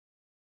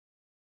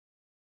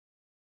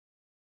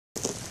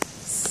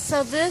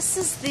So this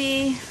is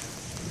the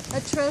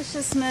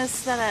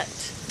atrociousness that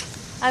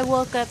I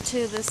woke up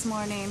to this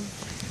morning.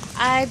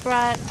 I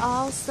brought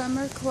all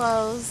summer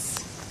clothes,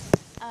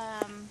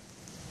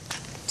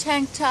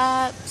 tank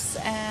tops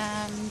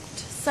and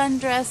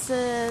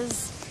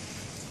sundresses,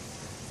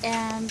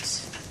 and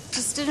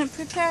just didn't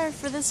prepare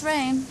for this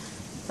rain.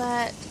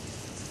 But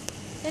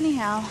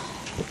anyhow,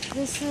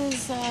 this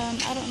is, I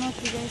don't know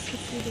if you guys can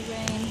see the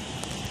rain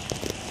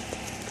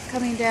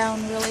coming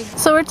down really.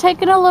 So we're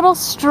taking a little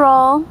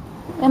stroll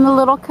in the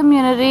little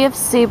community of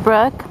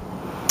Seabrook,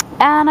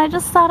 and I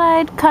just thought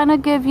I'd kind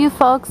of give you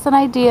folks an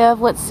idea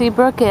of what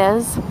Seabrook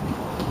is.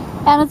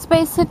 And it's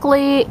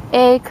basically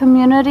a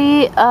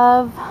community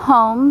of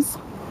homes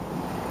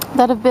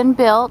that have been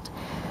built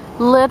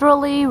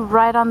literally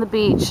right on the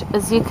beach.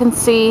 As you can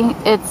see,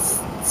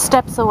 it's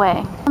steps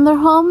away. And they're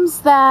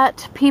homes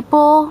that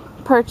people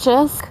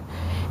purchase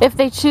if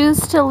they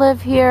choose to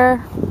live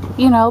here,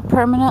 you know,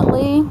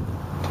 permanently,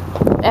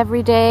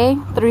 every day,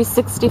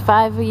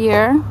 365 a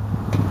year.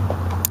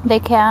 They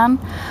can.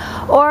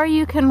 Or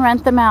you can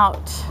rent them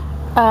out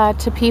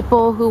to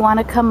people who want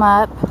to come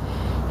up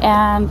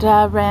and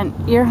rent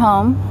your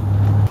home.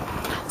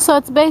 So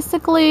it's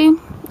basically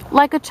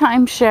like a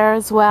timeshare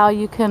as well.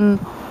 You can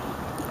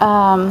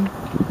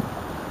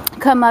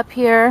come up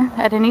here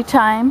at any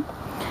time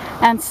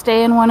and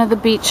stay in one of the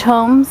beach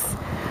homes.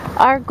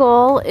 Our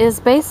goal is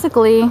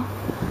basically,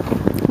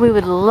 we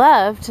would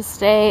love to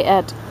stay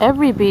at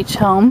every beach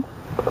home.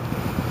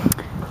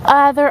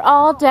 They're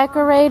all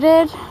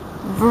decorated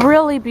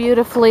really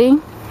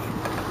beautifully.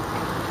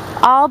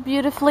 All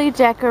beautifully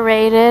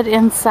decorated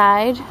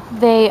inside.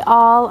 They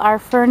all are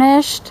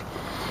furnished.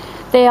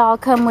 They all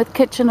come with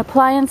kitchen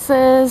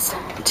appliances,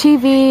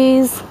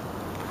 TVs,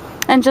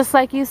 and just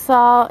like you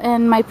saw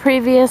in my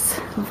previous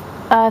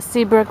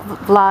Seabrook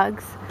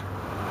vlogs,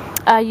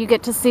 you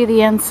get to see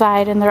the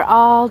inside, and they're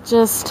all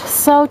just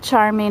so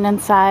charming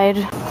inside.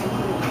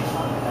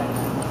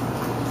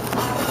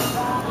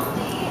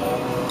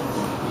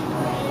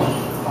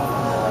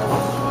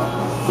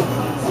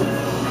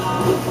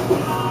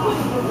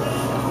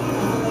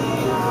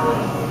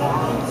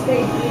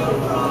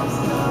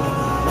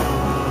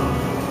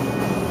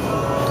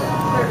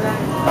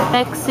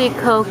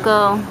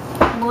 Mexicoco,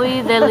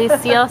 muy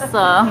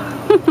delicioso.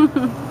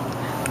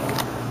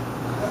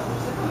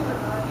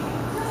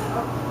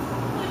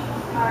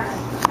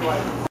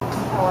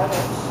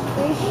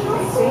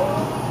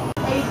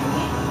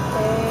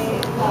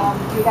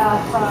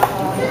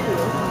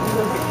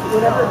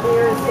 Whatever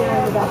beer is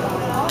there, we got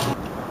one.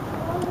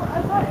 I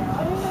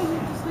didn't know you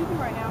were sleeping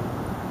right now.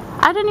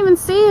 I didn't even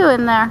see you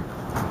in there.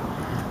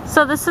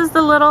 So this is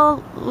the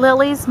little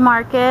Lily's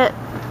Market,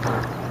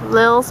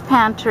 Lil's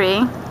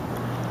Pantry.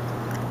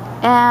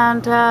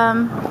 And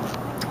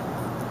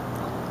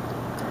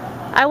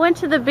I went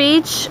to the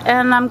beach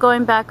and I'm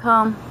going back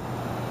home.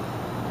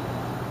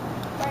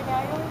 Right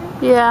now you're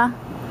leaving? Yeah.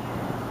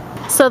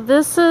 So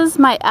this is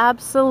my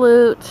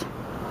absolute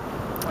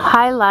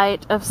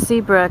highlight of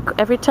Seabrook.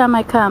 Every time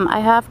I come, I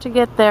have to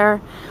get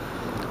their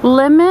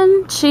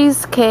lemon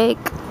cheesecake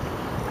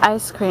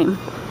ice cream.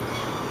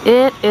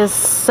 It is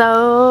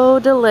so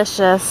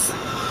delicious.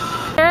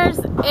 There's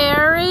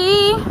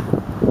Airy,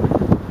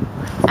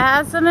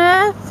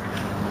 Azimuth,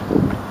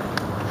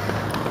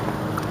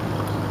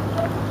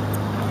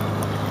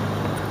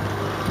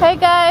 hey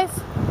guys.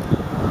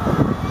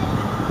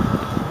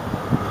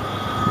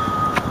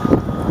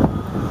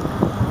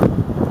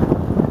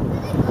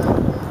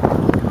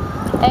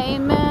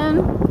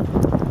 Amen.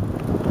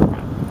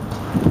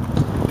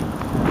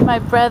 My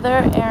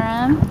brother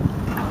Aaron.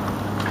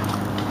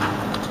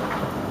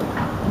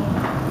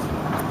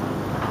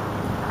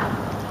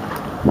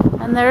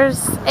 And there's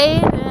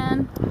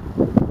Aiden,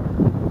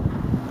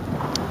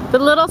 the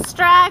little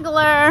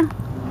straggler.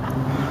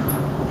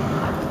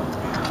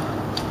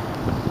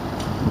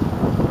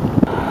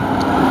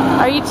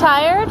 Are you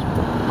tired?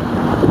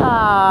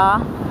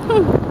 Aww.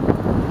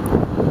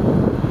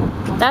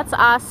 That's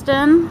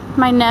Austin,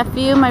 my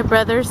nephew, my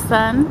brother's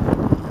son.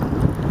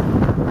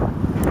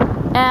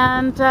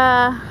 And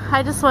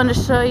I just want to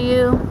show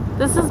you,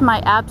 this is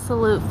my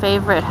absolute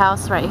favorite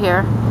house right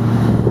here.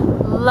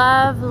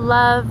 Love,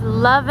 love,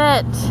 love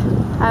it.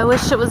 I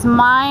wish it was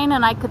mine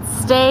and I could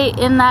stay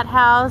in that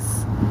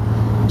house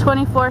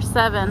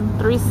 24/7,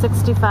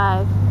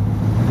 365.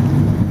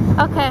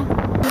 Okay.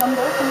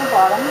 Number from the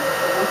bottom, 1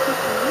 to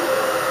 3.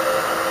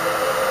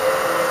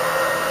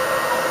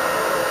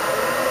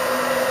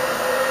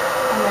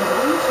 And then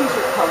when you choose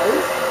your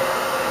colors,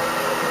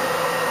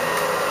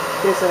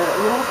 there's a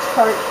little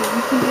chart here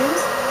you can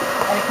use.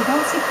 And if you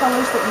don't see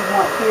colors that you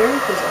want here,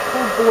 there's a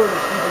whole board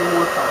of even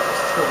more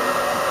colors too.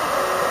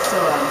 So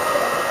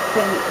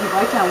then you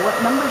write down what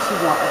numbers you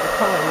want of the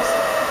colors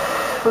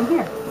from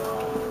here.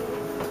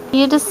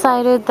 You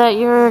decided that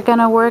you're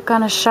gonna work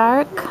on a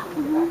shark.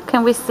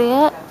 Can we see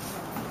it?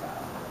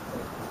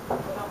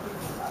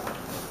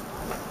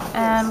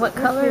 And what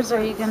colors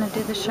are you gonna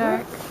do the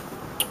shark?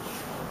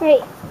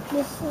 Right,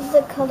 this is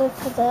the color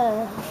for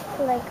the,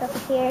 like up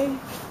here.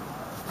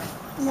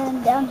 And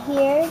then down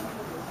here,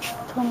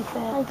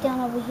 25. like down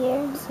over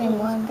here, Same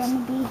ones. gonna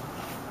be.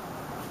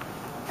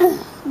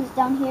 This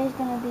down here is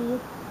gonna be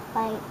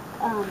like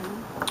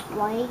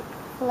white,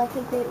 like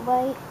a great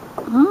white.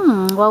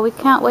 Well, we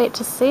can't wait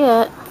to see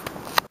it.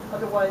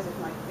 Otherwise, if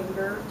my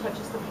finger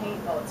touches the paint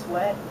while it's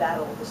wet,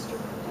 that'll disturb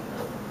the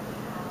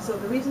paint. So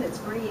the reason it's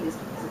green is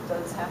because it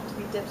does have to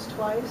be dipped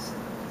twice.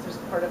 There's a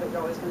part of it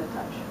you're always going to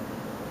touch.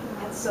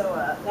 And so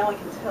now I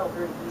can tell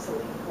very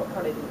easily what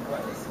part I didn't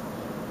glaze.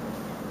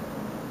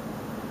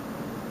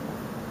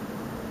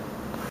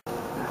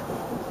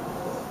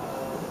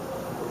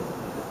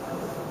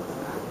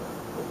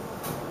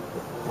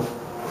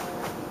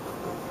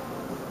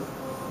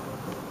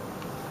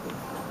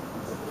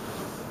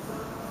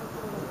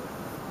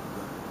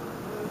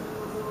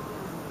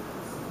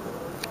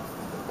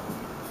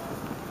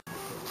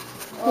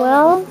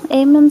 Well,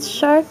 Eamon's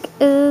shark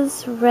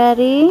is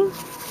ready.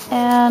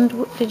 And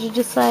did you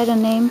decide a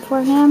name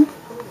for him?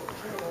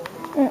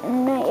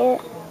 Not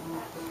yet.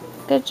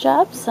 Good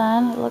job,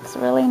 son. It looks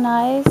really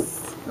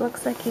nice.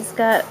 Looks like he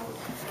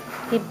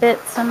bit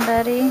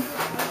somebody.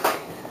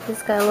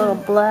 He's got a little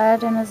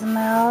blood in his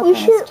mouth and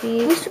his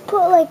teeth. We should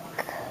put like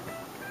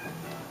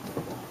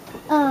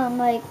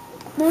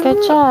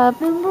Good job.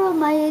 Remember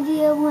my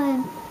idea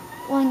when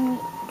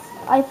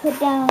I put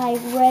down like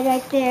red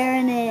right there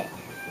and it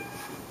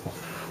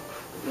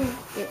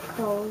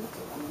cold.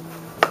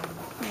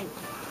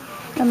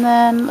 And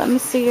then let me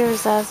see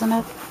yours,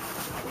 Azimuth.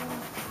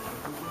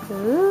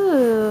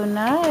 Ooh,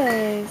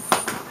 nice.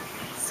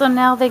 So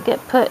now they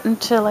get put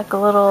into like a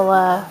little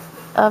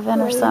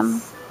oven or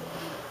something.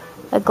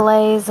 A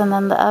glaze and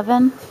then the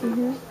oven.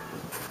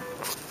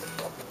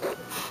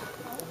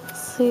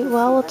 See,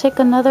 well, we'll take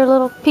another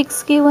little peek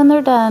ski when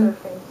they're done.